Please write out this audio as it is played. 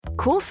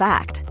Cool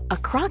fact, a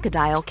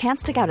crocodile can't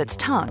stick out its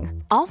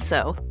tongue.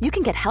 Also, you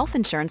can get health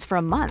insurance for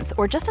a month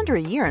or just under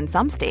a year in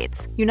some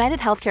states. United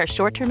Healthcare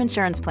short-term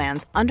insurance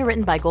plans,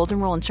 underwritten by Golden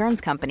Rule Insurance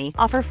Company,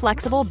 offer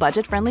flexible,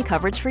 budget-friendly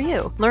coverage for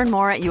you. Learn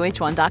more at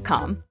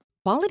uh1.com.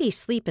 Quality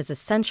sleep is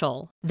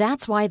essential.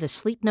 That's why the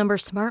Sleep Number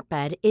Smart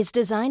Bed is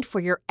designed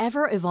for your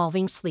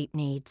ever-evolving sleep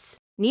needs.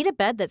 Need a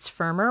bed that's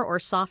firmer or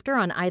softer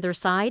on either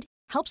side?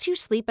 Helps you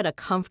sleep at a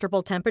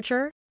comfortable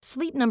temperature?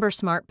 Sleep Number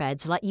Smart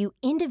Beds let you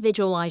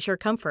individualize your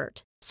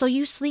comfort, so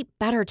you sleep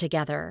better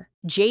together.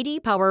 J.D.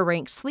 Power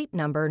ranks Sleep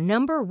Number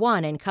number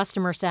 1 in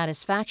customer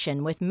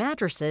satisfaction with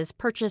mattresses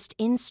purchased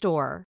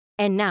in-store.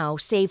 And now,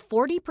 save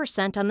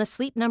 40% on the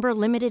Sleep Number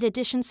Limited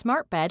Edition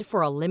Smart Bed for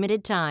a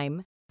limited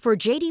time. For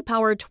J.D.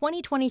 Power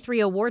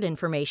 2023 award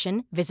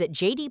information, visit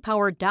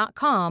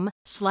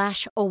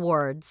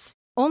jdpower.com/awards.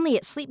 Only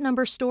at Sleep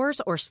Number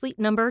stores or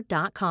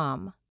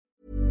sleepnumber.com.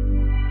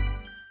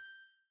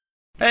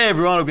 Hey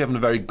everyone, hope you're having a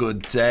very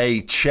good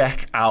day.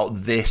 Check out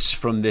this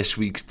from this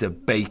week's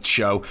debate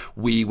show.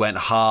 We went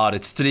hard.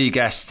 It's 3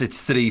 guests, it's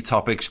 3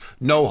 topics,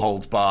 no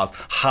holds barred.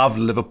 Have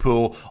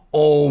Liverpool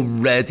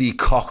already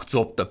cocked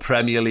up the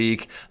Premier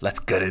League? Let's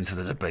get into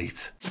the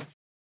debate.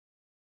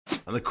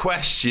 And the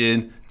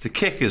question to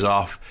kick us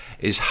off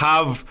is,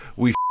 have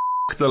we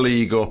f***ed the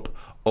league up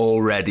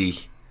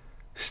already?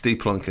 Steve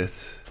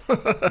Plunkett.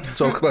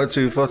 Talk about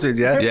two-footed,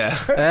 yeah?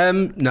 Yeah.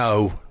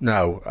 No.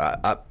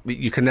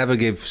 You can never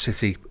give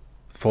City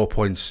 4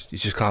 points. You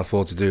just can't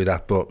afford to do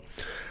that. But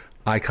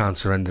I can't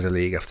surrender the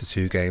league after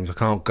 2 games. I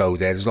can't go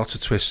there. There's lots of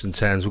twists and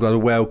turns. We've got a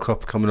World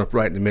Cup coming up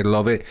right in the middle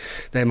of it.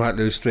 They might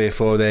lose 3 or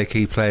 4 of their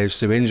key players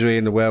to injury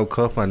in the World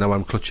Cup. I know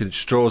I'm clutching at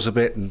straws a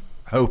bit and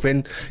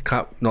hoping,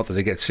 not that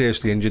they get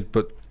seriously injured,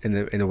 but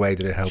in a way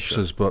that it helps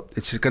us. But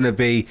it's going to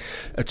be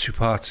a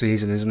 2-part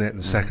season, isn't it? In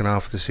the second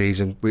half of the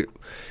season,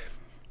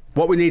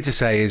 what we need to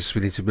say is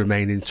we need to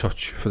remain in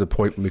touch for the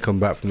point when we come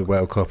back from the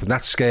World Cup, and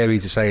that's scary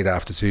to say that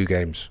after 2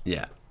 games.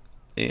 Yeah.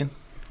 Ian?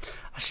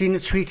 I seen a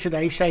tweet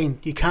today saying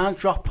you can't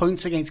drop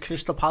points against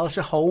Crystal Palace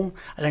at home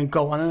and then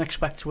go on and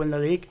expect to win the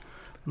league.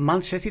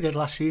 Man City did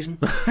last season.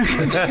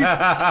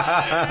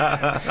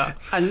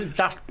 And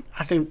that,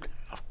 I think,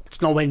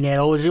 it's nowhere near.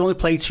 They only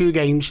played 2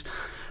 games.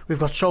 We've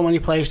got so many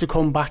players to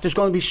come back. There's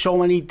going to be so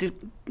many,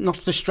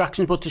 not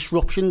distractions, but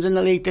disruptions in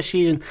the league this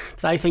season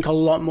that I think a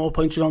lot more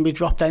points are going to be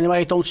dropped anyway.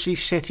 I don't see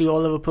City or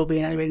Liverpool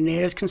being anywhere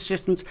near as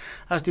consistent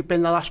as they've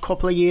been the last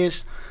couple of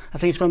years. I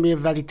think it's going to be a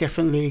very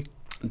different league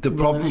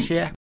this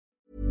year.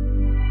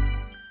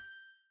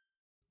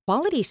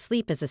 Quality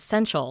sleep is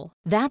essential.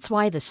 That's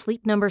why the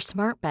Sleep Number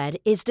Smart Bed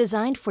is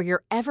designed for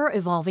your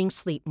ever-evolving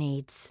sleep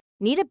needs.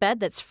 Need a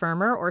bed that's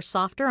firmer or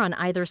softer on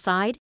either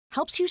side?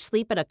 Helps you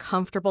sleep at a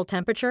comfortable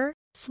temperature?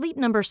 Sleep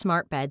Number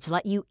Smart Beds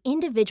let you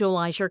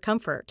individualize your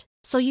comfort,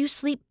 so you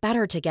sleep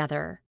better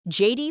together.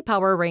 J.D.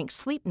 Power ranks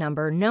Sleep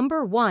Number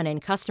number 1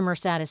 in customer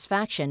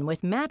satisfaction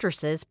with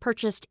mattresses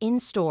purchased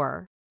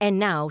in-store. And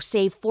now,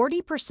 save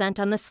 40%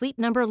 on the Sleep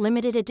Number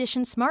Limited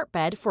Edition Smart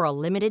Bed for a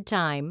limited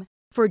time.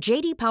 For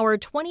J.D. Power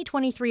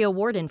 2023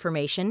 award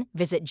information,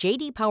 visit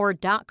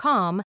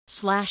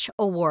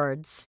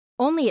jdpower.com/awards.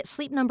 Only at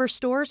Sleep Number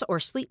stores or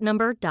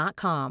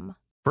sleepnumber.com.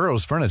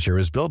 Burrow's furniture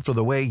is built for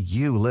the way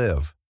you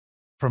live.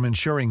 From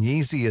ensuring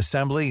easy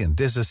assembly and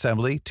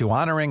disassembly to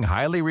honoring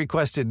highly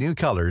requested new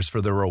colors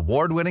for their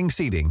award-winning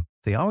seating,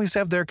 they always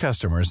have their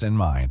customers in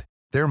mind.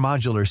 Their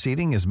modular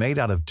seating is made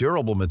out of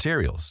durable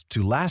materials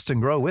to last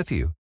and grow with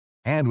you.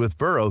 And with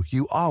Burrow,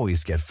 you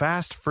always get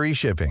fast, free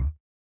shipping.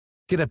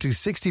 Get up to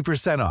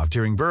 60% off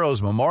during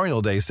Burrow's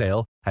Memorial Day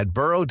sale at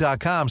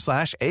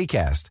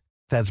burrow.com/ACAST.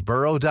 That's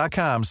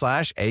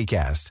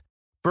burrow.com/ACAST.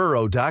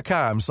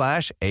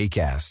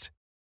 burrow.com/ACAST.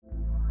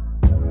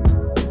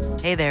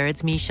 Hey there,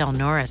 it's Michelle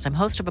Norris. I'm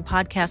host of a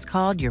podcast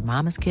called Your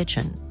Mama's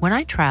Kitchen. When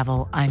I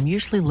travel, I'm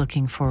usually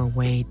looking for a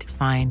way to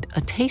find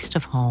a taste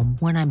of home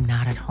when I'm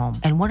not at home.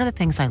 And one of the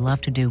things I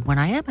love to do when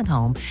I am at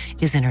home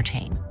is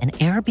entertain. And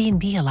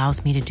Airbnb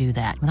allows me to do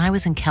that. When I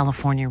was in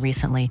California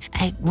recently,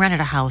 I rented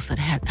a house that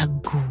had a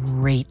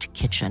great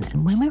kitchen.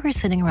 And when we were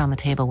sitting around the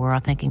table, we were all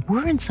thinking,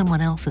 we're in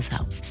someone else's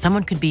house.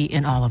 Someone could be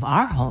in all of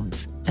our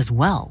homes as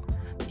well.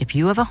 If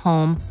you have a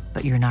home,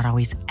 but you're not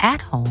always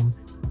at home,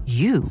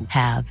 you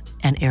have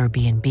an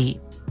Airbnb.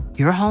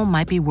 Your home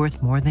might be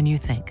worth more than you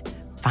think.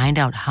 Find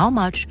out how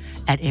much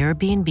at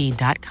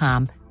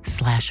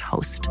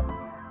airbnb.com/host.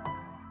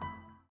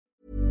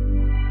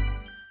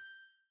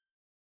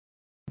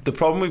 The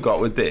problem we've got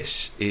with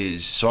this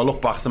is, so I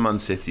look back to Man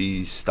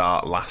City's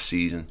start last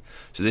season.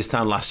 So this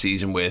time last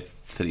season we're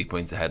 3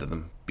 points ahead of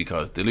them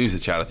because they lose the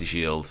Charity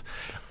Shield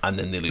and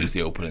then they lose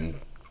the opening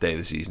day of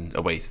the season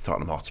away to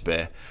Tottenham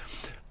Hotspur.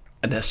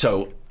 And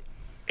so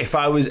if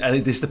I was,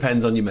 and this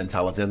depends on your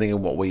mentality, I think,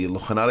 and what way you're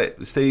looking at it.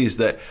 The thing is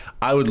that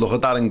I would look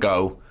at that and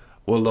go,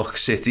 well, look,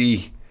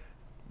 City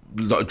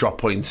drop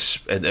points,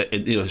 and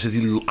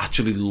City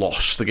actually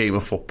lost the game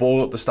of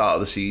football at the start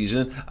of the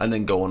season and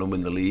then go on and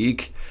win the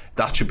league.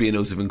 That should be a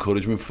note of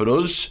encouragement for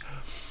us.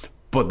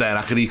 But then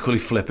I could equally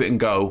flip it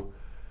and go,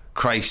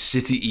 Christ,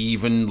 City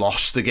even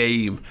lost the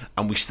game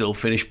and we still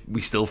finish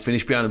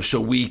behind them, so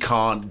we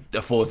can't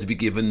afford to be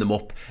giving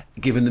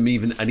them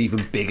even an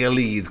even bigger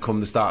lead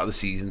come the start of the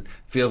season.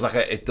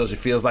 It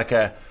feels like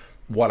a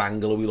what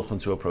angle are we looking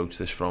to approach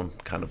this from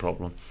kind of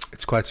problem.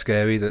 It's quite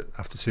scary that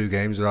after 2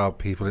 games there are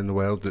people in the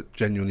world that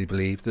genuinely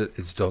believe that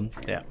it's done.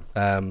 Yeah.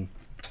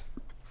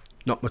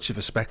 Not much of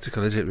a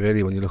spectacle, is it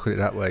really, when you look at it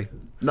that way?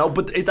 No,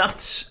 but is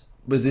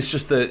this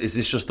just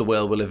the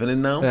world we're living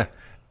in now? Yeah.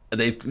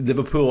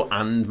 Liverpool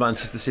and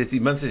Manchester City.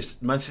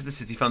 Manchester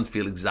City fans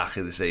feel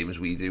exactly the same as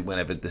we do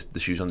whenever the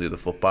shoe's on the other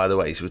foot, by the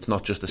way. So it's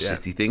not just a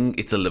City thing,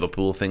 it's a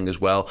Liverpool thing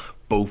as well.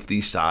 Both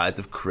these sides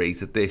have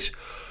created this,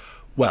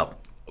 well,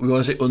 we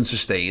want to say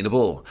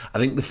unsustainable. I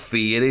think the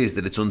fear is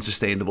that it's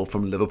unsustainable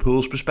from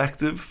Liverpool's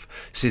perspective.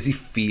 City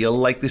feel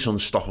like this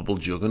unstoppable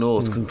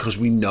juggernaut because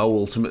we know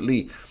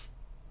ultimately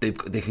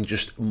they can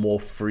just more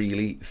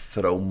freely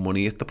throw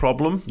money at the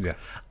problem. Yeah.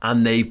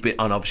 And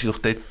obviously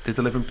look, they're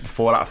delivering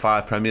 4 out of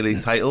 5 Premier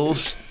League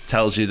titles.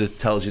 tells you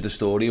the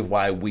story of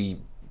why we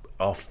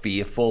are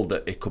fearful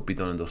that it could be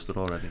done and dusted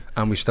already.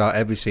 And we start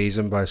every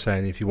season by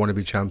saying if you want to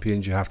be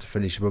champions you have to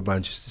finish above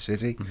Manchester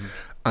City,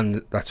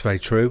 and that's very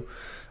true.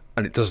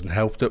 And it doesn't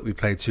help that we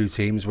played 2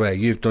 teams where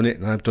you've done it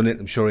and I've done it.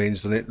 I'm sure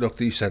Ian's done it. Look,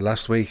 you said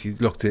last week, you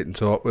looked at it and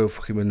thought, we'll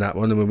fucking win that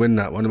one and we'll win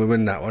that one and we'll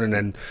win that one, and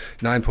then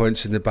 9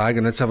 points in the bag,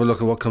 and let's have a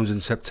look at what comes in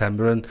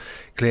September. And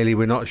clearly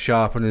we're not as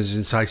sharp and as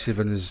incisive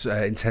and as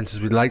intense as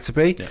we'd like to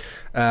be.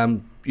 Yeah.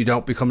 You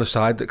don't become a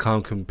side that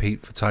can't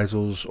compete for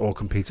titles or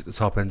compete at the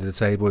top end of the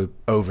table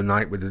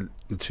overnight with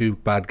the 2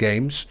 bad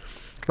games.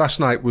 Last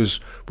night was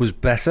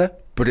better,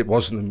 but it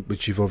wasn't,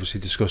 which you've obviously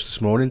discussed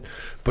this morning,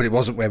 but it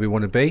wasn't where we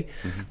want to be.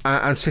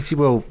 And City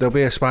there'll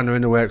be a spanner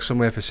in the works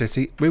somewhere for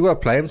City. We've got to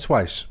play them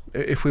twice.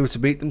 If we were to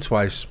beat them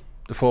twice,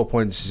 the 4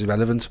 points is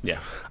irrelevant. Yeah.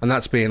 And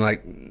that's being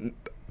like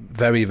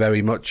very,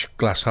 very much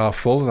glass half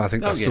full, and I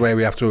think that's the way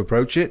we have to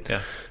approach it.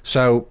 Yeah.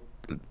 So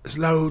there's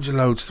loads and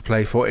loads to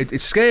play for.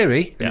 It's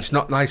scary, and it's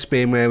not nice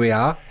being where we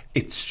are.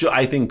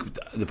 I think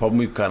the problem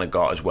we've kind of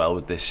got as well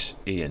with this,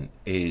 Ian,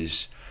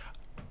 is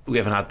we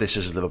haven't had this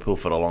as Liverpool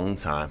for a long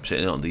time,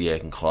 sitting under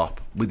Jurgen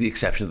Klopp, with the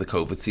exception of the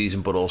COVID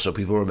season. But also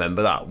people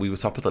remember that we were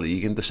top of the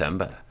league in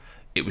December.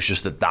 It was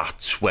just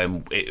that's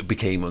when it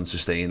became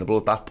unsustainable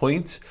at that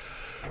point.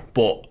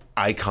 But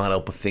I can't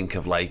help but think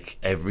of like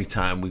every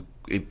time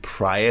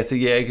prior to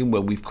Jurgen,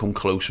 when we've come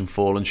close and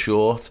fallen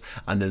short,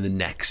 and then the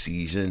next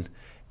season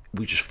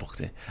we just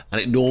fucked it.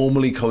 And it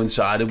normally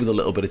coincided with a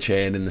little bit of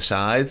churn in the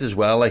sides as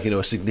well, like,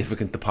 a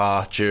significant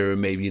departure,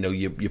 and maybe,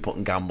 you're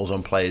putting gambles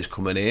on players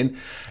coming in.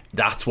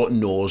 That's what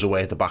gnaws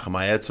away at the back of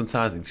my head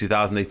sometimes. In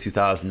 2008,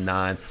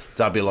 2009,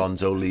 Xabi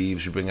Alonso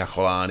leaves, we bring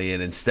Aquilani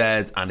in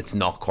instead, and it's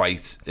not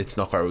quite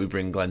we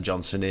bring Glenn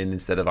Johnson in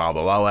instead of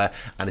Arbeloa,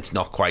 and it's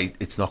not quite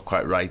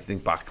right. I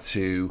think back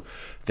to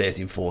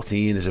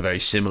 13-14 is a very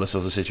similar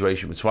sort of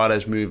situation with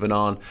Suarez moving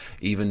on.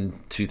 Even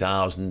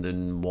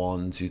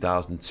 2001,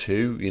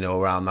 2002,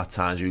 around that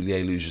time,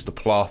 Juliet loses the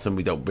plot, and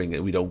we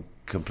don't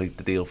complete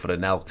the deal for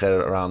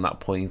Anelka around that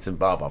point, and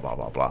blah blah blah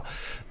blah blah.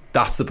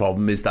 That's the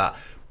problem, is that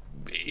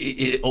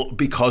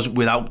because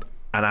without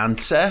an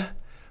answer,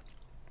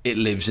 it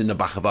lives in the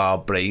back of our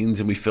brains,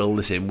 and we fill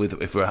this in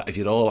with, if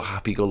you're all a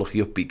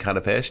happy-go-lucky, upbeat kind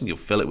of person, you'll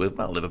fill it with,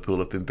 well, Liverpool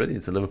have been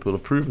brilliant, and Liverpool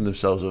have proven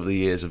themselves over the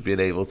years of being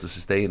able to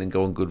sustain and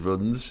go on good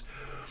runs.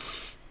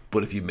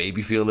 But if you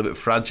maybe feel a bit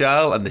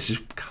fragile, and this is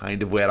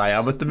kind of where I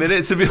am at the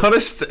minute, to be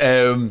honest,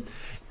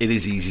 it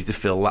is easy to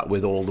fill that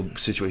with all the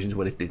situations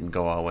where it didn't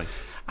go our way.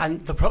 And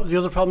the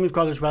other problem we've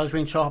got as well is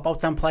when you talk about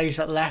them players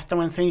that left and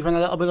when things went a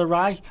little bit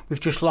awry, we've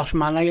just lost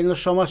Mane in the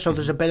summer, so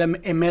there's a bit of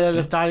a mirror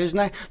of that, isn't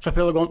there? So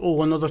people are going,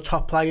 oh, another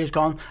top player's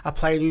gone, a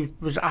player who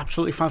was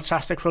absolutely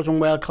fantastic for us and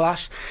world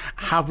class.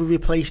 Have we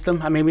replaced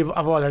him? I mean,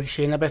 I've already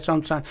seen a bit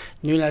sometimes.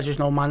 Nunez is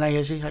no Mane,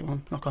 is he? Like,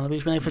 well, not going to be.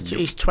 He's been here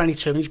he's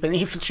 22 and he's been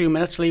here for 2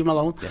 minutes, leave him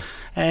alone.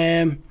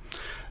 Yeah.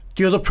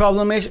 The other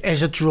problem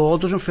is a draw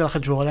doesn't feel like a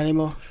draw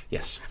anymore.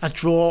 Yes. A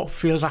draw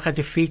feels like a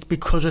defeat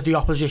because of the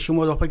opposition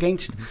we're up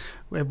against.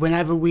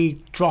 Whenever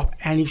we drop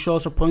any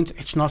sort of point,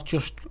 it's not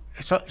just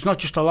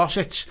a loss,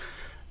 it's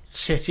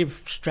City have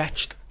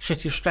stretched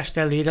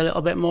their lead a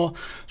little bit more.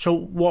 So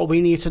what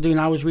we need to do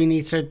now is we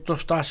need to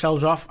dust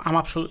ourselves off. I'm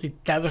absolutely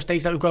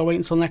devastated that we've got to wait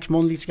until next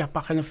Monday to get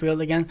back in the field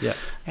again. Yeah.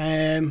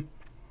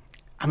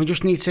 And we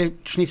just need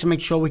to make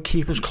sure we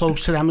keep as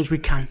close to them as we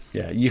can.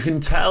 Yeah, you can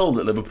tell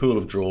that Liverpool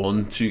have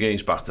drawn 2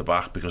 games back to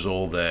back because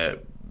all the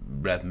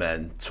red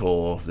men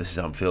tour, this is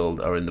Anfield,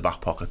 are in the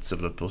back pockets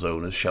of Liverpool's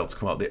owners. Shouts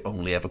come out, they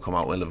only ever come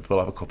out when Liverpool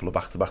have a couple of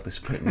back-to-back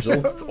disappointing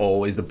results. It's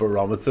always the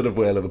barometer of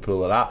where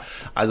Liverpool are at.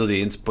 I know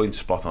the point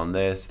spot on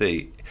there,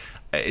 Steve.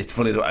 It's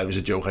funny that it was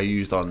a joke I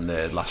used on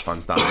the Last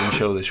Fan Standing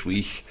show this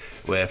week,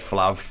 where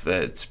Flav,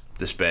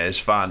 the Spurs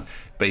fan,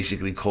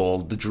 basically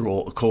called a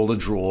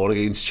draw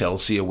against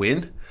Chelsea a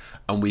win,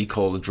 and we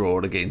call the draw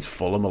against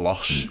Fulham a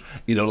loss.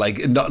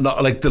 Like not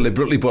like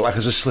deliberately, but like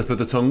as a slip of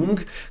the tongue,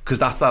 because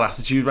that's that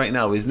attitude right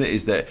now, isn't it?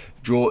 Is that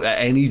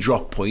any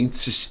drop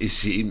points is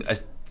seen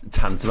as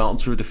tantamount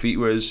to a defeat,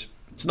 whereas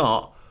it's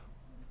not.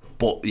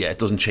 But yeah, it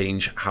doesn't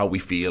change how we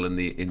feel in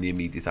the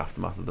immediate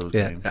aftermath of those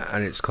games. Yeah,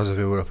 and it's because of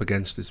who we're up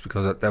against. It's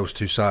because of those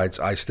two sides,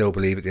 I still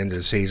believe at the end of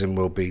the season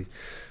will be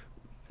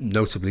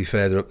notably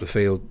further up the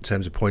field in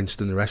terms of points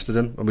than the rest of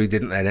them. And we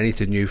didn't learn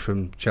anything new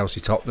from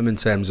Chelsea-Tottenham in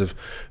terms of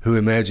who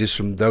emerges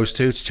from those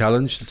two to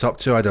challenge the top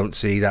two. I don't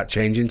see that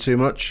changing too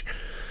much.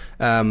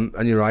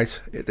 And you're right,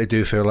 they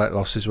do feel like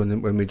losses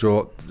when we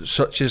draw.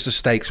 Such as the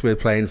stakes we're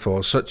playing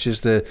for, such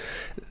as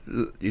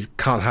you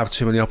can't have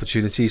too many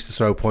opportunities to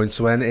throw points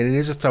away. And it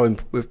is a throwing.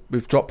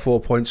 We've dropped 4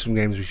 points from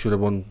games we should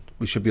have won.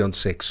 We should be on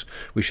 6.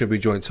 We should be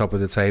joint top of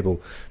the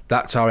table.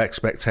 That's our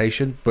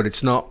expectation, but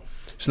it's not.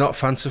 It's not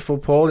fanciful,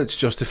 Paul. It's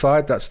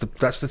justified. That's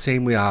the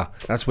team we are.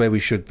 That's where we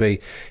should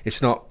be.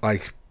 It's not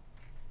like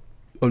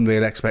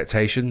unreal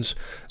expectations,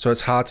 so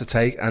it's hard to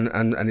take, and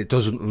it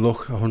doesn't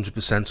look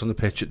 100% on the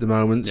pitch at the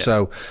moment. Yeah.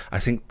 So I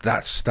think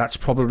that's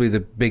probably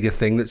the bigger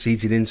thing that's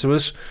eating into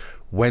us.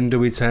 When do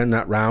we turn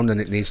that round? And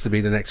it needs to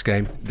be the next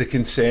game. The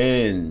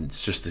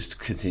concerns, just to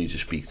continue to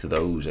speak to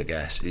those, I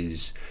guess,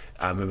 is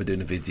I remember doing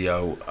a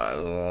video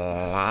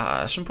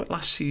at some point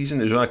last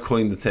season. It was when I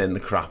coined the term the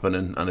crapping,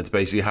 and it's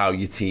basically how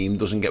your team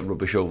doesn't get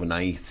rubbish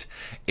overnight.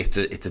 It's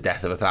a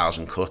death of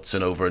 1,000 cuts,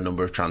 and over a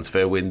number of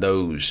transfer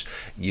windows,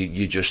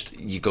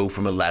 you go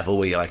from a level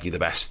where you're the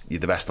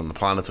best on the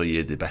planet, or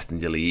you're the best in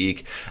your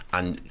league,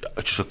 and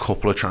just a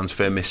couple of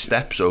transfer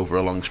missteps over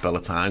a long spell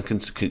of time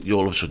can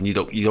all of a sudden you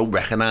don't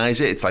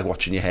recognise it. It's like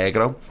watching your hair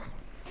grow.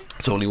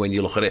 It's only when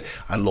you look at it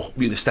and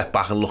you step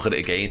back and look at it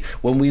again.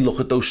 When we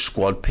look at those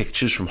squad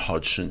pictures from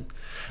Hodgson,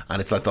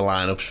 and it's like the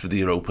lineups for the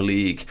Europa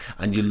League,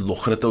 and you're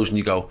looking at those and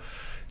you go,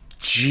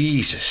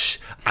 Jesus,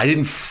 I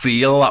didn't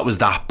feel that was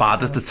that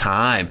bad at the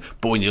time.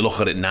 But when you look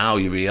at it now,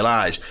 you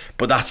realise.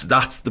 But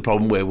that's the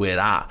problem where we're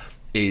at,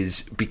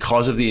 is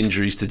because of the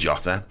injuries to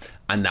Jota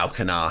and now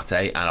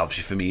Canate, and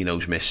obviously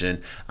Firmino's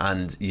missing,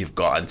 and you've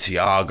got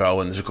Thiago,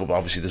 and there's a couple.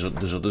 Obviously,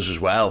 there's others as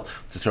well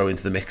to throw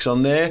into the mix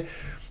on there.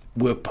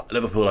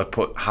 Liverpool are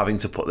having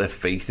to put their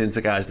faith into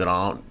guys that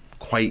aren't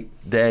quite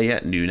there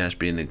yet. Núñez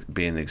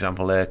being an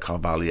example there.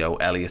 Carvalho,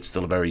 Elliott's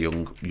still a very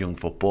young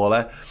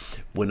footballer.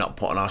 We're not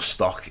putting our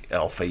stock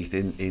or faith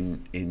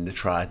in the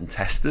tried and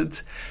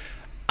tested.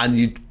 And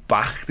you'd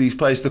back these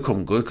players to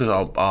come good because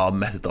our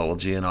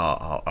methodology and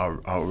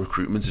our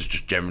recruitment has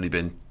just generally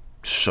been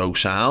so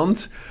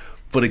sound.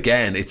 But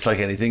again, it's like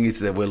anything.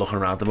 It's that we're looking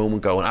around at the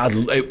moment going,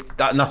 and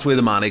that's where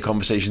the Mane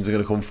conversations are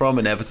going to come from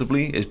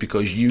inevitably, is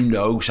because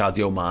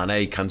Sadio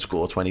Mane can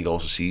score 20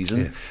 goals a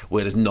season,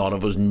 whereas none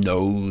of us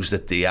knows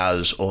that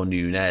Diaz or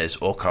Núñez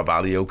or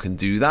Carvalho can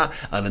do that.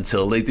 And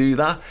until they do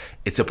that,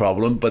 it's a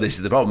problem. But this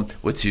is the problem.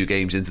 We're 2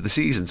 games into the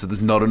season, so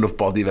there's not enough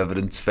body of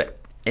evidence for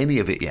any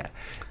of it yet.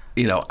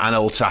 And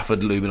Old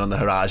Trafford looming on the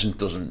horizon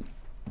doesn't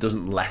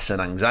lessen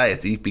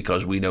anxiety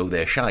because we know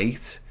they're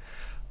shite.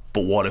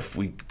 But what if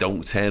we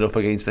don't turn up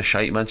against a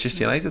shite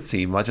Manchester United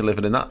team? Imagine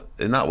living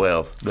in that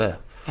world. Yeah.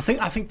 I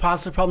think part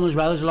of the problem as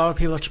well is a lot of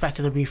people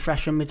expected a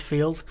refresh in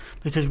midfield,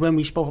 because when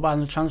we spoke about in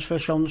the transfer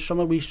show in the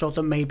summer, we thought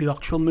that maybe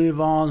Ox will move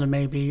on, and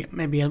maybe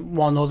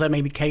one other,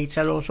 maybe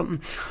Keita or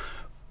something.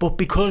 But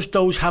because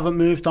those haven't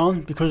moved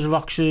on, because of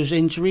Ox's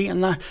injury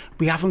and that,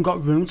 we haven't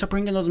got room to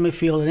bring another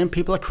midfielder in.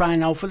 People are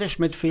crying out for this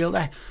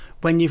midfielder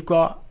when you've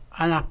got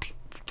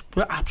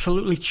we're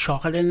absolutely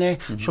chocked in there.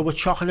 Mm-hmm. So we're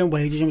chocked in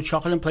wages and we're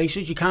chocked in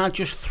places. You can't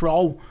just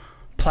throw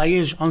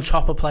players on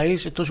top of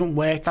players. It doesn't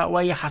work that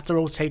way. You have to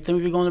rotate them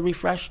if you're going to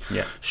refresh.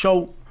 Yeah.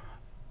 So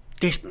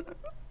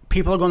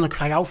people are going to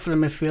cry out for the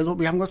midfield, but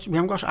we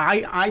haven't got.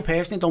 I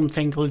personally don't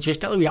think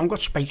logistically we haven't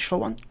got space for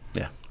one.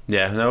 Yeah.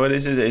 Yeah, no, it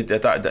is.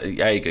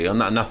 I agree on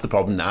that, and that's the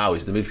problem now.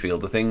 Is the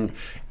midfield. The thing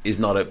is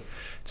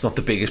it's not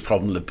the biggest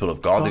problem Liverpool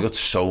have got. They've got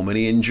so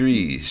many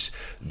injuries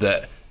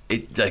that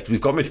we've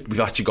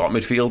actually got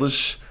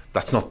midfielders.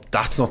 That's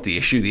not the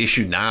issue. The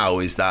issue now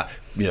is that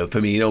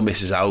Firmino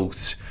misses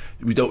out.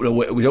 We don't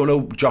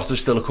know. Jota's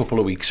still a couple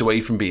of weeks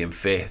away from being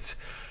fit.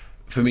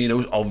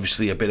 Firmino's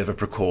obviously a bit of a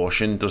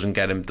precaution. Doesn't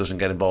get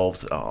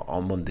involved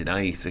on Monday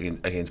night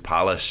against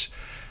Palace.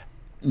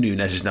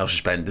 Núñez is now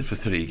suspended for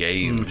 3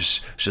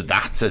 games, so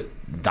that's a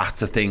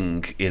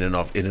thing in and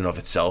of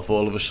itself.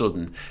 All of a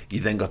sudden, you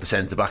then got the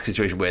centre back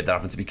situation where they're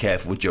having to be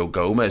careful with Joe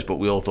Gomez. But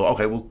we all thought,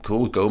 okay, well,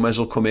 cool, Gomez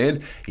will come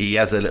in. He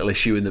has a little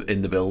issue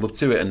in the build up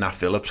to it, and Nat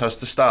Phillips has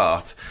to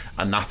start,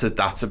 and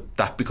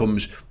that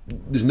becomes.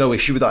 There's no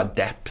issue with our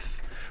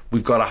depth.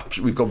 We've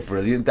got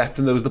brilliant depth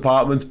in those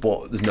departments,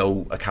 but there's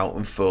no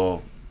accounting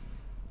for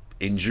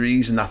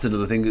injuries, and that's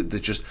another thing that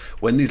just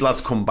when these lads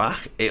come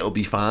back, it'll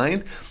be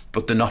fine.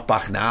 But they're not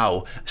back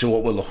now, so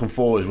what we're looking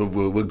for is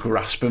we're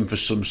grasping for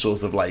some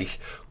sort of like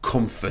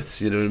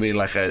comfort, you know what I mean,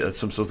 like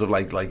some sort of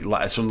like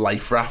some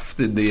life raft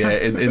in the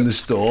in the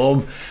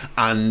storm,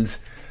 and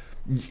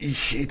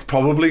it's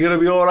probably going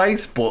to be all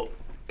right. But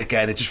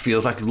again, it just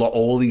feels like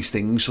all these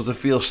things sort of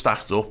feel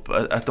stacked up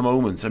at the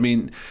moment. I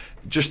mean,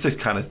 just to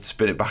kind of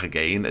spin it back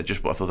again, I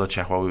thought I'd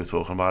check while we were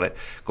talking about it.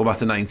 Going back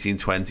to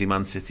 1920,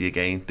 Man City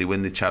again, they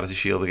win the Charity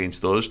Shield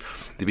against us.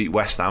 They beat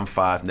West Ham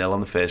 5-0 on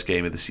the first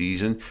game of the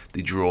season.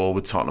 They draw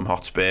with Tottenham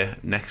Hotspur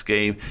next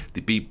game.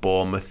 They beat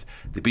Bournemouth.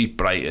 They beat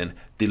Brighton.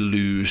 They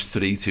lose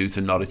 3-2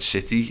 to Norwich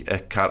City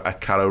at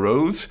Carrow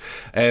Road.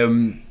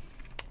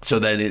 So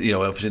then,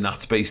 obviously in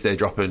that space they're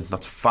dropping,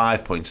 that's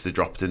 5 points they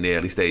dropped in the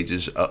early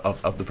stages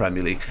of the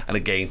Premier League. And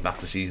again,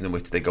 that's a season in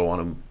which they go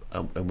on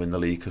and win the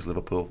league, because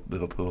Liverpool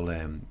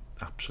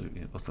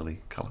absolutely utterly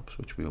collapse,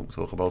 which we won't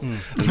talk about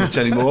as much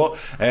anymore.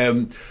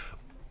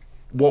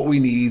 What we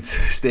need,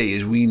 Steve,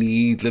 is we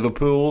need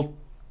Liverpool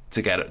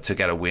to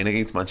get a win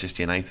against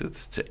Manchester United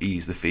to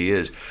ease the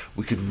fears.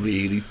 We could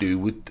really do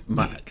with,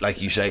 like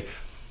you say,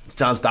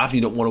 sounds daft, you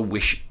don't want to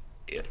wish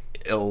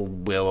ill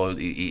will or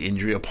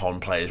injury upon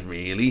players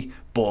really,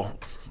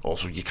 but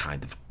also you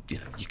kind of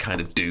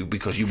do,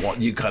 because you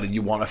want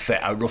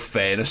a rough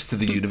fairness to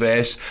the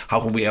universe.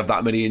 How can we have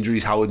that many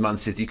injuries? How would Man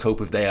City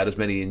cope if they had as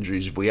many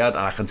injuries as we had?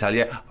 And I can tell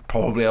you,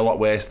 probably a lot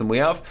worse than we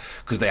have,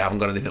 because they haven't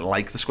got anything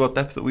like the squad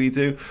depth that we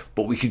do.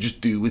 But we could just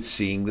do with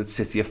seeing that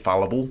City are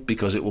fallible,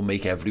 because it will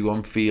make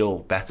everyone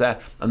feel better.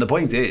 And the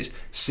point is,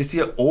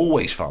 City are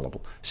always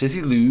fallible.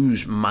 City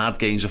lose mad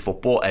games of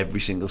football every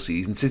single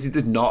season. City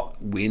did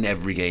not win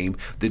every game.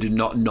 They did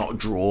not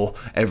draw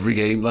every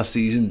game last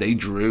season. They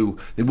drew.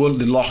 They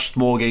lost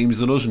more games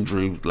than us and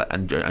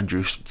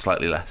drew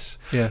slightly less.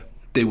 Yeah,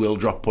 they will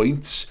drop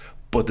points,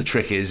 but the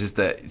trick is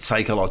that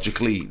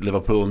psychologically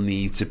Liverpool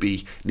need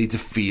to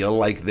feel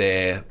like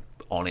they're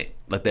on it,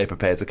 like they're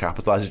prepared to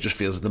capitalise. It just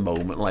feels at the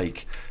moment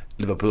like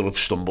Liverpool have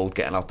stumbled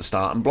getting out the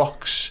starting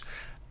blocks,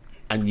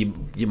 and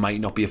you might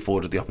not be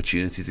afforded the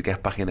opportunity to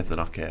get back in if they're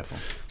not careful.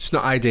 It's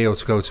not ideal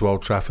to go to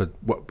Old Trafford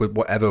with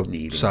whatever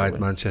side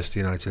Manchester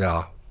United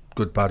are,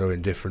 good, bad or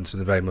indifferent, and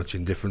they're very much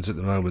indifferent at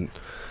the moment.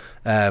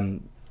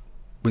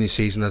 When your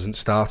season hasn't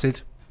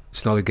started,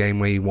 it's not a game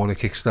where you want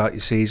to kickstart your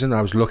season.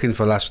 I was looking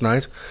for last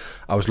night,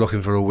 I was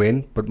looking for a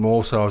win, but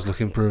more so I was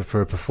looking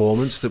for a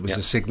performance that was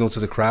a signal to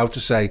the crowd to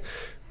say,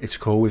 it's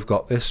cool, we've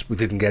got this. We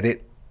didn't get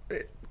it.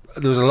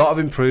 There was a lot of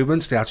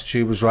improvements. The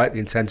attitude was right, the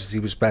intensity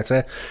was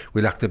better.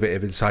 We lacked a bit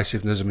of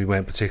incisiveness and we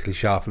weren't particularly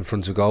sharp in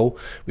front of goal.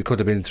 We could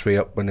have been 3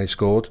 up when they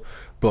scored,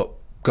 but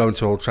going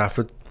to Old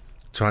Trafford,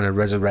 trying to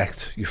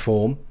resurrect your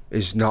form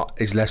is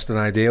less than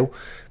ideal.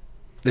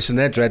 Listen,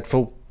 they're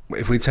dreadful.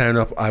 If we turn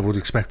up, I would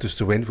expect us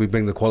to win. If we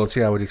bring the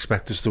quality, I would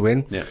expect us to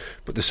win. Yeah.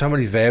 But there's so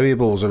many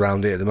variables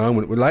around it at the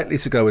moment. We're likely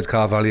to go with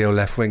Carvalho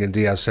left wing and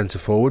Diaz centre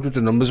forward with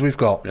the numbers we've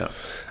got. Yeah.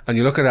 And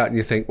you look at that and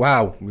you think,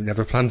 wow, we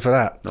never planned for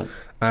that. No.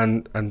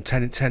 And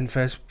 10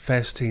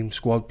 first team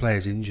squad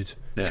players injured.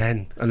 Yeah.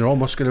 10. And they're all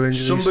muscular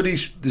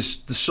injuries.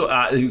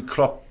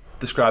 Klopp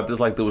described it as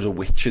like there was a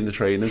witch in the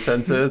training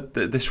centre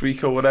this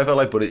week or whatever.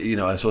 But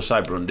I saw Cy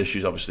Brundish,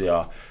 who's obviously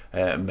our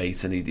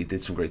mate, and he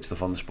did some great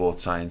stuff on the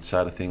sports science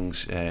side of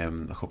things a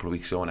couple of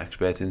weeks ago on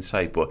Expert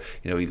Insight. But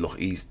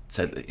he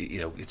said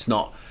it's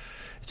not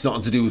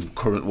to do with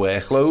current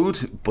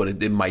workload,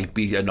 but it might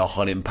be a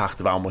knock-on impact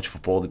of how much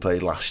football they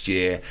played last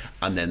year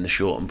and then the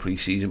shortened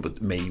pre-season.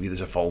 But maybe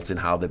there's a fault in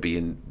how they've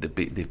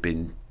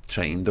been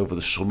trained over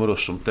the summer or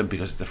something,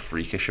 because it's a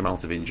freakish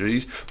amount of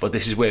injuries. But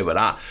this is where we're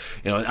at,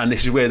 and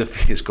this is where the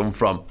fears come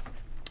from.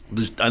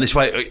 And this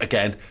way,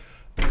 again,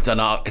 it's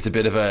a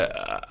bit of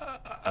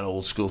an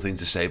old school thing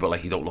to say, but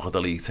like, you don't look at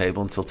the league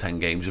table until 10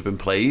 games have been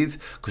played,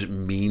 because it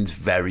means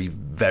very,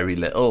 very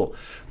little.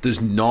 There's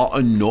not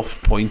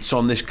enough points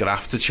on this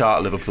graph to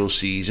chart Liverpool's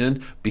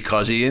season,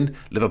 because, Ian,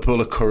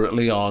 Liverpool are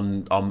currently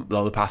on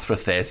the path for a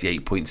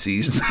 38-point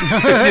season. You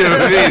know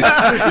what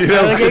I mean?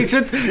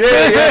 Relegated?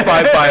 Yeah,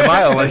 by a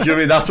mile. Like, you know what I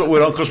mean? That's what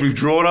we're on, because we've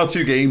drawn our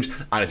 2 games,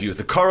 and if you were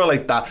to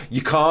correlate that,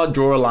 you can't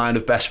draw a line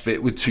of best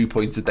fit with 2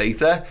 points of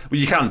data. Well,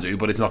 you can do,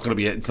 but it's not going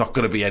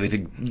to be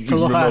anything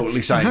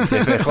remotely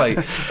scientific.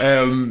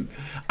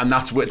 And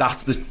that's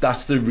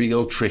the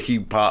real tricky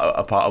part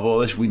of all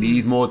this. We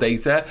need more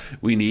data.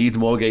 We need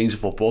more games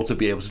of football to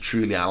be able to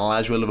truly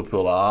analyse where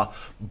Liverpool are.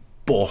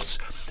 But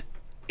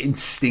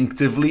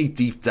instinctively,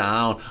 deep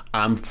down,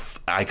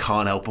 I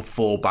can't help but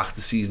fall back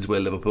to seasons where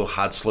Liverpool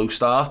had slow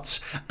starts,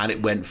 and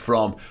it went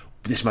from,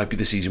 this might be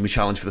the season we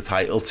challenge for the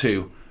title,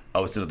 to,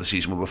 oh, it's another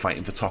season where we're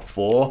fighting for top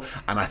 4.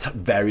 And it's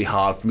very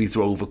hard for me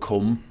to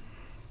overcome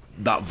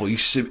that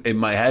voice in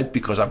my head,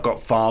 because I've got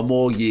far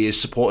more years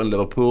supporting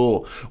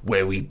Liverpool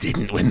where we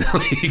didn't win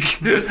the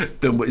league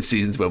than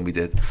seasons when we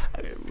did.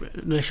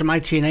 Listen, my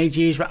teenage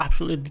years were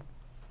absolutely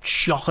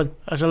shocking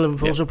as a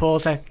Liverpool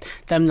supporter.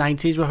 Them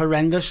 90s were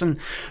horrendous, and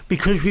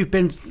because we've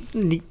been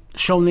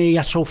so near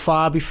yet so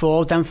far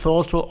before, them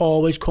thoughts will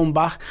always come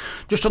back.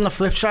 Just on the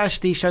flip side,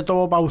 Steve said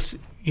though about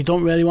you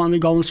don't really want to be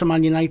going to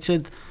Man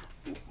United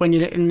when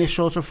you're in this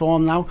sort of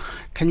form now.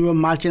 Can you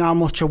imagine how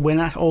much a win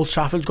at Old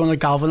Trafford's going to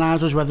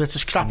galvanise us, whether it's a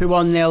scrappy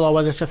 1-0 or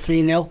whether it's a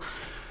 3-0?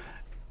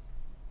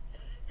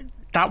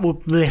 That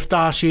would lift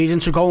our season,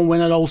 to go and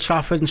win at Old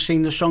Trafford and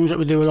sing the songs that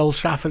we do at Old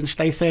Trafford and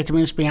stay 30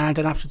 minutes behind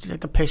and absolutely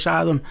take the piss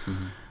out of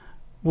them.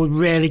 would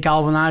really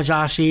galvanise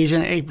our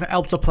season. It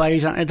helped the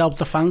players and it helped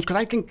the fans, because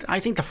I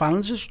think the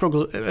fans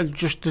are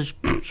just as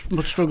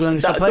much struggling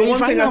as the players. The one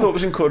thing right I thought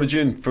was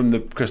encouraging from the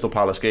Crystal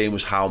Palace game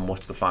was how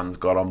much the fans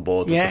got on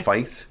board with the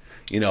fight.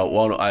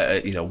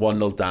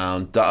 1-0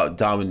 down,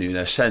 Darwin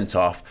Núñez sent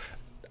off,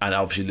 and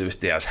obviously Luis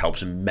Diaz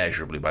helps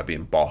immeasurably by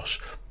being boss.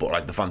 But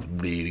like the fans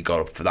really got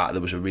up for that.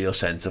 There was a real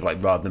sense of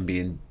like, rather than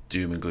being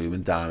doom and gloom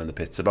and down in the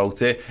pits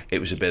about it, it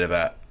was a bit of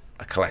a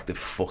collective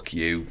fuck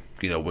you.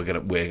 We're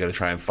gonna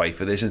try and fight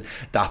for this, and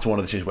that's one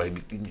of the things where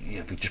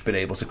we've just been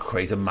able to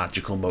create a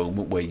magical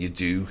moment where you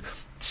do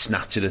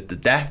snatch it at the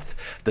death.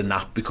 Then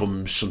that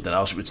becomes something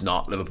else. It's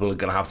not. Liverpool are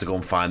going to have to go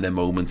and find their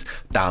moment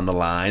down the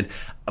line,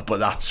 but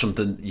that's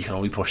something you can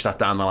only push that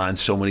down the line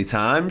so many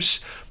times.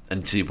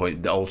 And to your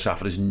point, the Old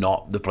Trafford is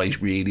not the place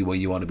really where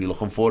you want to be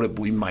looking for it, but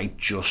we might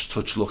just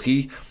touch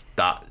lucky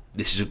that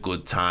this is a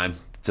good time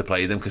to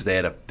play them, because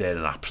they're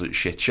an absolute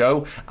shit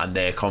show and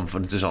their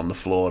confidence is on the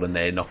floor and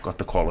they're not got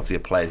the quality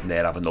of players and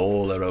they're having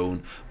all their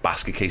own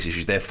basket case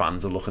issues. Their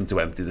fans are looking to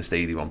empty the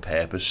stadium on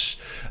purpose.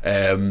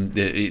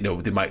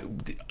 They might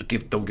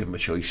don't give them a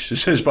choice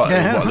as far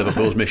as what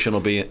Liverpool's mission will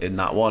be in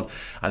that one,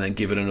 and then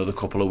give it another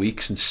couple of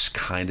weeks and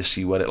kind of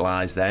see where it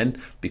lies then,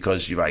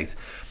 because you're right.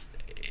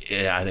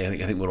 Yeah, I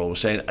think we're always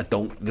saying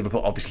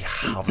Liverpool obviously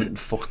haven't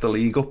fucked the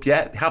league up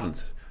yet.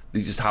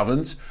 They just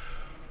haven't.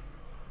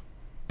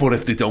 But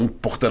if they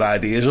don't buck their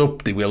ideas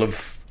up, they will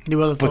have. They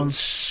will have done.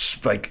 If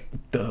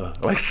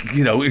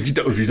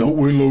you don't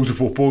win loads of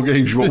football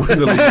games, you won't win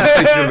the league.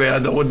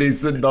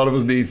 None of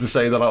us needs to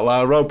say that out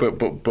loud,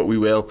 but we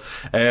will.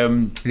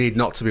 You need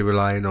not to be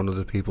relying on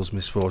other people's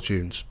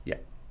misfortunes. Yeah.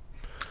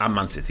 And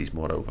Man City's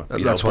moreover.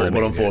 That's what I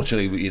mean. But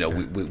unfortunately,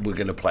 we're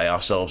going to play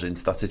ourselves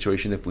into that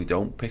situation if we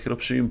don't pick it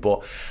up soon.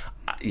 But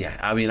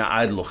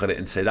I'd look at it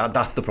and say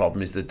that's the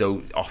problem, is that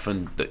though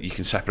often that you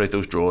can separate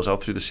those draws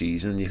out through the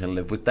season and you can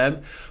live with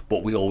them,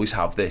 but we always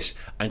have this,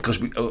 and because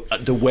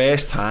the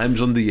worst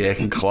times under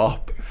Jurgen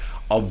Klopp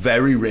are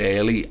very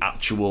rarely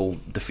actual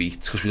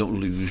defeats, because we don't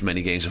lose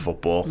many games of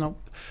football. No.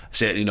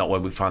 Certainly not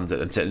when fans are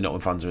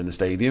in the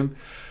stadium.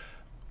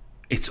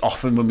 It's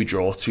often when we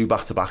draw 2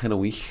 back-to-back in a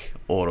week,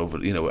 or over,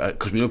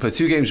 because we don't play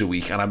 2 games a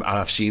week, and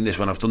I've seen this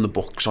when I've done the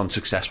books on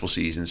successful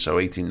seasons, so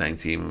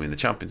 18-19 when we win the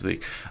Champions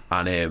League,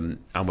 and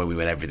when we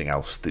win everything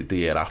else the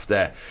year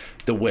after.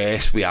 The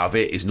worst we have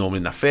it is normally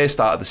in the first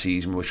start of the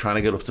season when we're trying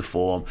to get up to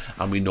form,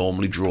 and we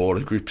normally draw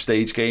a group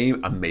stage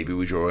game, and maybe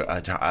we draw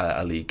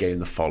a league game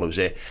that follows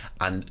it,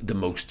 and the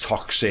most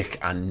toxic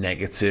and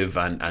negative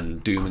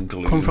and doom and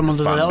gloom come from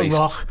under the little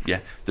rock. Yeah,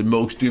 the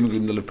most doom and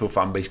gloom the Liverpool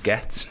fan base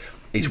gets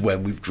is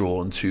when we've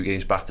drawn 2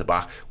 games back to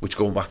back, which,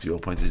 going back to your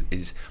point,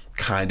 is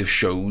kind of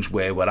shows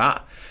where we're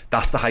at.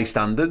 That's the high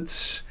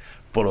standards,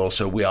 but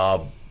also we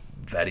are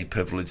very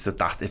privileged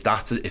that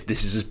if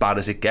this is as bad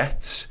as it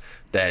gets,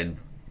 then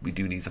we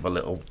do need to have a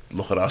little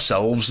look at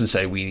ourselves and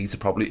say we need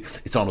to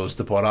it's on us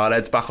to put our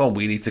heads back on.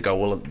 We need to go,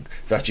 well,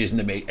 there actually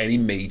isn't any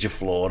major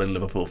flaw in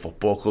Liverpool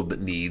Football Club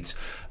that needs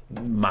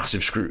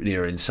massive scrutiny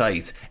or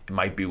insight. It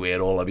might be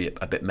we're all a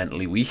bit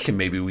mentally weak, and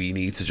maybe we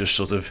need to just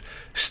sort of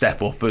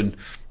step up and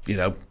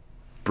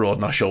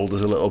broaden our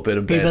shoulders a little bit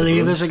and be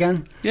believers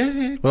again.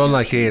 Yeah. Well,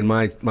 unlike Ian,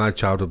 my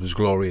childhood was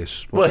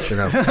glorious. Right?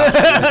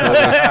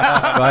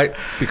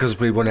 Because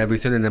we won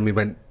everything, and then we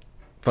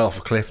fell off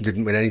a cliff and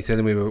didn't win anything,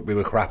 and we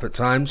were crap at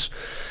times.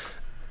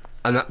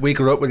 And that we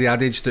grew up with the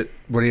adage that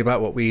worry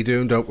about what we do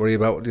and don't worry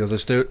about what the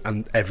others do,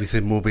 and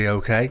everything will be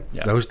okay.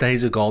 Yeah. Those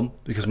days are gone,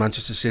 because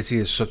Manchester City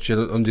is such an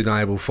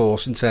undeniable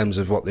force in terms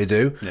of what they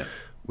do. Yeah.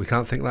 We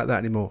can't think like that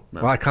anymore.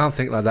 No. Well, I can't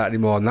think like that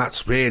anymore, and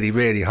that's really,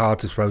 really hard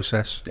to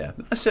process. Yeah,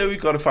 I say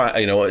we've got to find.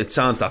 It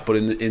sounds that, but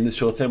in the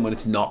short term, when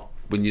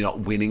you're not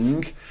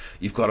winning,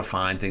 you've got to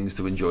find things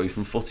to enjoy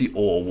from footy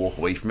or walk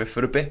away from it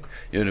for a bit.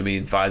 You know what I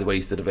mean? Find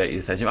ways to divert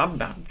your attention. I'm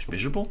just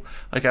miserable.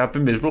 Like, I've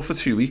been miserable for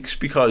 2 weeks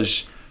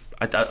because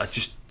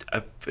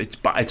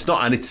it's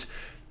not, and it's.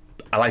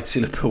 I like to see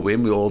Liverpool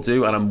win, we all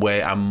do, and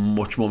I'm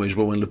much more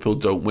miserable when Liverpool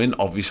don't win,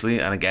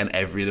 obviously, and again,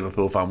 every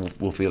Liverpool fan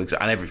will feel, and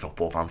every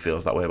football fan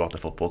feels that way about the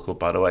football club,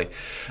 by the way,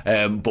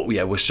 but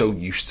yeah, we're so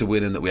used to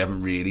winning that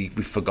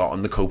we've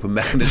forgotten the coping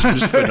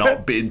mechanisms for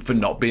not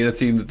being a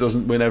team that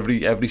doesn't win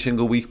every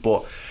single week.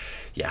 But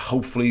yeah,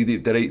 hopefully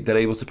they're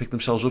able to pick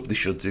themselves up. They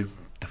should do.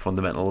 The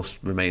fundamentals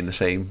remain the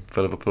same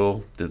for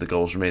Liverpool. The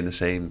goals remain the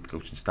same. The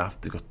coaching staff,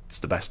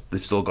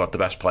 they've still got the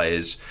best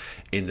players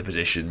in the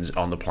positions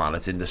on the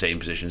planet, in the same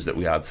positions that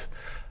we had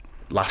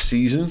last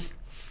season.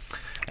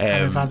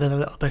 And we've added a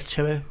little bit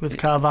to it with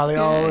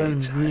Carvalho.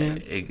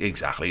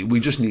 Exactly.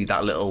 We just need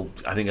that little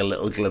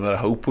glimmer of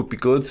hope would be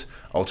good.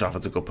 Old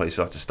Trafford's a good place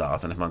for that to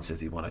start, and if Man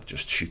City want to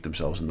just shoot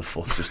themselves in the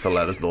foot just to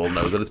let us all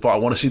know that it's, but I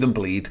want to see them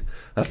bleed.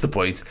 That's the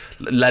point.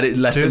 Let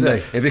them.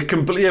 If it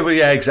can bleed,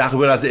 yeah, exactly.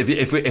 Whereas if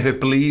it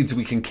bleeds,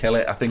 we can kill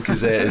it, I think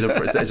is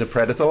a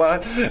predator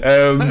line.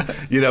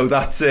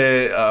 That's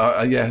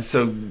yeah.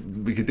 So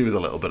we could do with a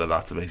little bit of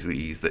that to basically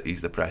ease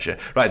the pressure.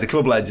 Right, the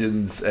club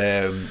legends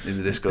in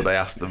the Discord, I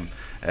asked them,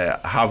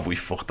 have we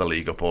fucked the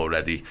league up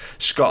already?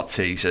 Scott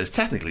T says,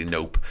 technically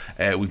nope.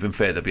 We've been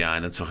further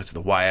behind and took it to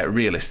the wire.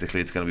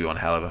 Realistically, it's going to be one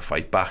hell of a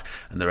fight back,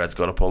 and the Reds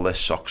got to pull their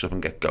socks up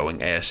and get going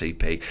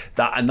ASAP.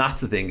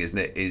 That's the thing, isn't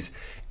it?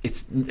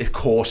 It's of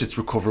course it's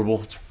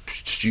recoverable. It's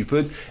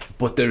stupid,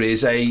 but there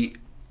is a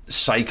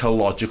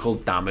psychological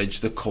damage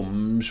that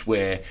comes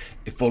where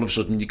if all of a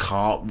sudden you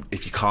can't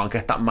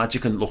get that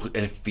magic and look, and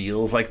it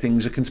feels like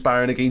things are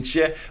conspiring against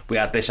you. We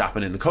had this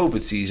happen in the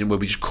COVID season where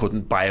we just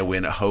couldn't buy a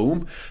win at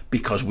home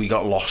because we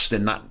got lost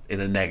in a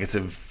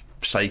negative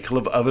cycle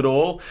of it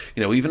all.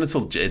 You know, even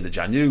until in the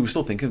January, we were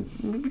still thinking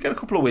we get a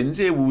couple of wins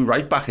here, we'll be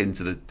right back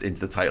into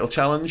the title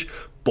challenge.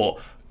 But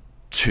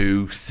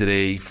 2,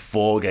 3,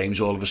 4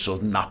 games, all of a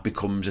sudden that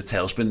becomes a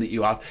tailspin that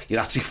you're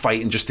actually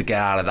fighting just to get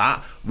out of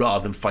that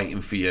rather than fighting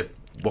for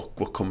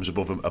what comes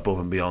above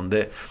and beyond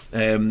it.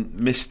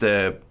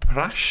 Mr.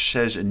 Prash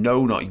says,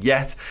 no, not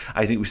yet.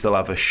 I think we still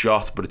have a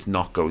shot, but it's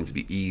not going to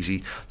be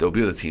easy. There will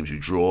be other teams who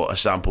draw, a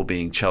sample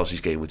being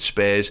Chelsea's game with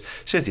Spurs.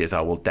 City as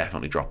I will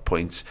definitely drop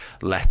points.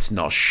 Let's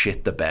not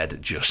shit the bed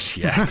just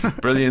yet.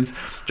 Brilliant.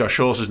 Josh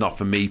Hall says, not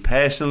for me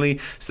personally.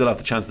 Still have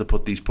the chance to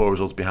put these poor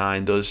results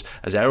behind us.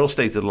 As Errol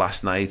stated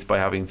last night, by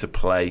having to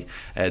play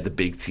the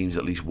big teams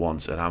at least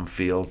once at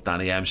Anfield.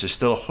 Danny M says,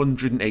 still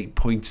 108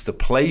 points to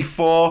play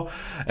for.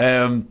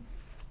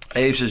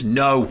 Abe says,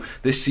 no,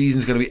 this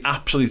season's going to be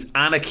absolute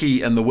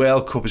anarchy and the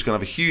World Cup is going to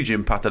have a huge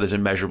impact that is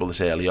immeasurable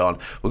this early on.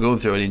 We're going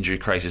through an injury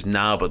crisis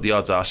now, but the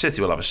odds are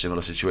City will have a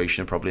similar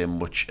situation, probably at a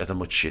much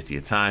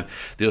shittier time.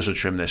 They also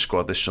trim their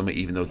squad this summer,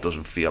 even though it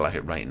doesn't feel like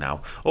it right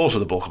now. Also,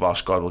 the bulk of our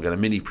squad will get a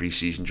mini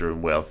pre-season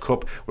during World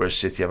Cup, whereas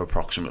City have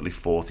approximately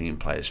 14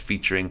 players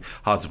featuring.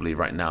 Hard to believe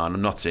right now, and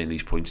I'm not saying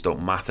these points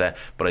don't matter,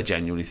 but I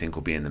genuinely think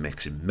we'll be in the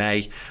mix in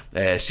May.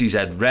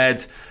 CZ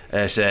Red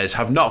says,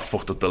 have not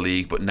fucked up the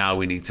league, but now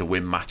we need to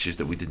win matches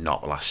that we did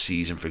not last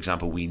season. For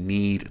example, we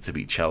need to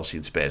beat Chelsea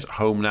and Spurs at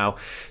home now.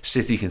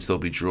 City can still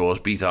be draws,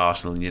 beat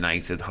Arsenal and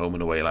United home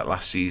and away like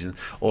last season.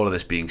 All of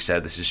this being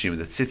said, this is assuming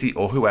that City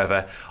or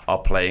whoever are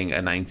playing at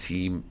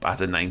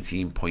a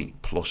 19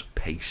 point plus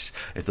pace.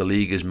 If the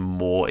league is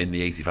more in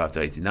the 85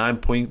 to 89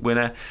 point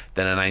winner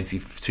than a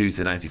 92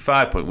 to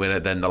 95 point winner,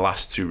 then the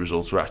last 2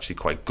 results were actually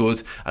quite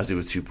good, as they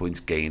were 2 points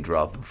gained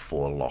rather than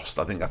 4 lost.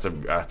 I think that's a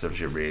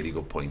really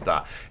good point.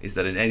 That is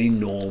that in any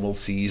normal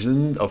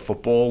season of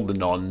football, the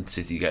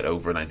non-City get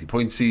over 90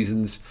 point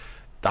seasons,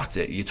 that's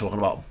it. You're talking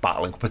about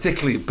battling,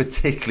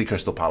 particularly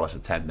Crystal Palace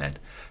at 10 men,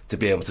 to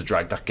be able to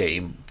drag that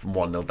game from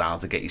 1-0 down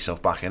to get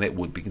yourself back in it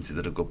would be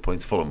considered a good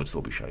point. Fulham would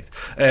still be shite.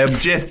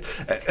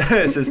 Jith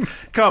says,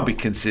 can't be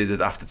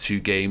considered after 2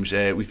 games.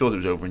 We thought it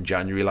was over in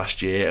January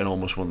last year and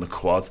almost won the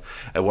quad.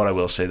 What I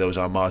will say though is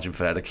our margin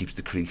for error keeps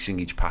decreasing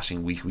each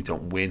passing week. We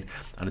don't win,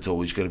 and it's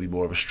always going to be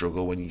more of a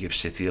struggle when you give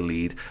City a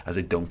lead, as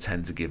they don't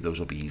tend to give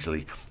those up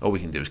easily. All we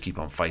can do is keep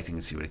on fighting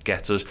and see where it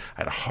gets us.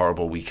 I had a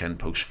horrible weekend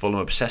post Fulham,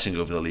 obsessing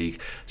over the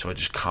league, so I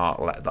just can't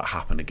let that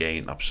happen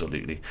again.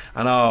 Absolutely.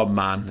 And our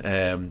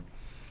man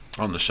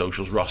on the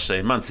socials, Ross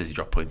saying, Man City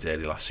dropped points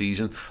early last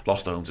season,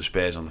 lost at home to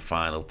Spurs on the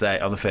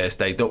first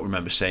day. Don't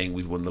remember saying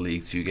we'd won the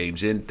league 2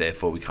 games in,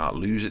 therefore we can't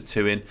lose it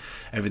 2 in.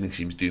 Everything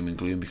seems doom and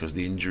gloom because of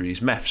the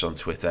injuries. Meths on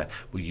Twitter,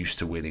 we're used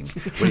to winning.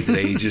 Waited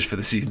ages for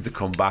the season to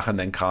come back and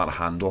then can't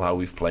handle how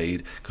we've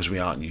played because we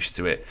aren't used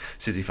to it.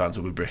 City fans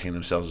will be bricking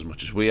themselves as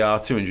much as we are.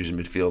 2 injuries in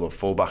midfield or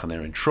fullback and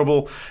they're in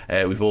trouble.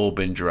 We've all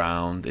been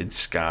drowned in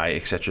Sky,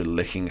 etc.,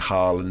 licking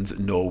Haaland's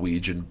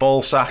Norwegian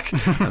ballsack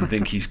and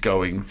think he's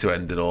going to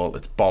end it all.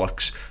 It's bollocks.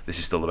 This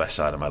is still the best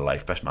side of my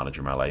life, best manager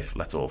of my life.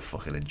 Let's all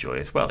fucking enjoy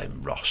it. Well,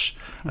 in Ross,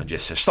 and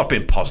just stop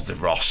being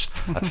positive, Ross.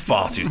 That's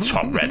far too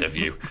top red of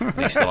you.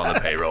 And he's still on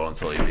the payroll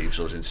until he leaves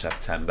us in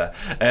September.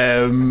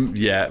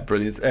 Yeah,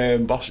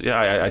 brilliant, boss.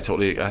 Yeah, I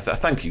totally. I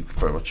thank you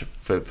very much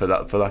for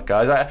that,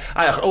 guys.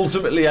 I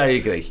ultimately I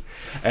agree,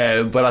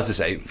 but as I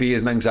say,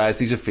 fears and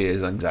anxieties are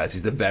fears and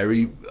anxieties. They're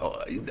very,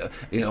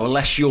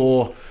 unless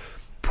you're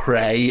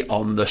prey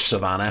on the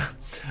savannah,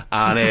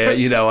 and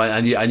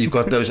and you've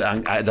got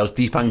those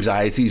deep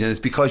anxieties, and it's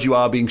because you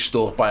are being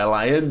stalked by a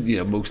lion.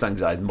 Most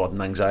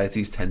modern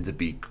anxieties tend to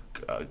be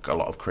a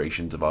lot of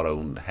creations of our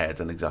own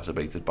head and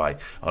exacerbated by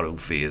our own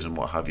fears and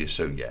what have you.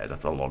 So yeah,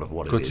 that's a lot of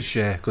what it is. Good to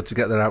share. Good to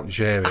get that out and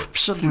share it.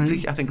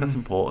 Absolutely, I think that's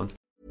important.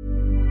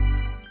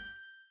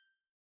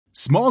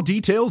 Small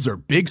details are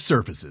big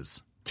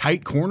surfaces.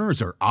 Tight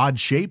corners are odd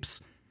shapes.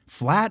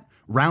 Flat,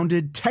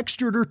 rounded,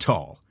 textured, or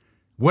tall.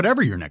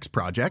 Whatever your next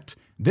project,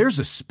 there's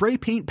a spray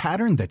paint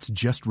pattern that's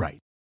just right.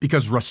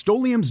 Because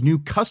Rust-Oleum's new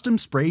Custom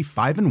Spray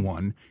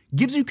 5-in-1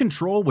 gives you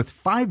control with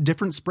 5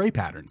 different spray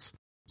patterns.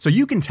 So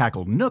you can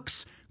tackle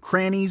nooks,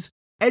 crannies,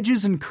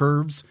 edges, and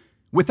curves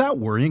without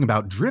worrying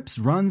about drips,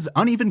 runs,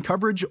 uneven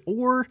coverage,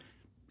 or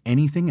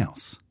anything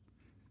else.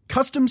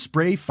 Custom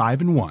Spray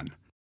 5-in-1.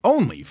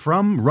 Only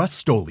from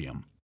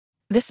Rust-Oleum.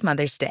 This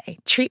Mother's Day,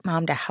 treat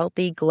Mom to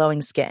healthy,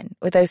 glowing skin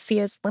with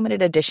Osea's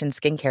limited edition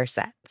skincare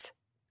sets.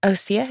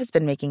 Osea has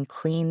been making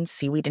clean,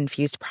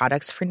 seaweed-infused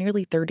products for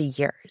nearly 30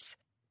 years.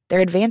 Their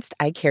advanced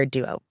eye care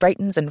duo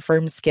brightens and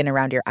firms skin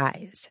around your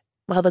eyes,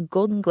 while the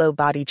Golden Glow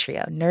Body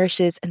Trio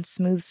nourishes and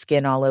smooths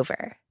skin all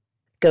over.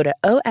 Go to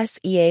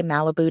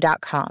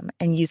OSEAMalibu.com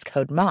and use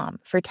code MOM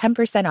for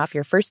 10% off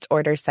your first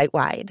order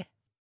site-wide.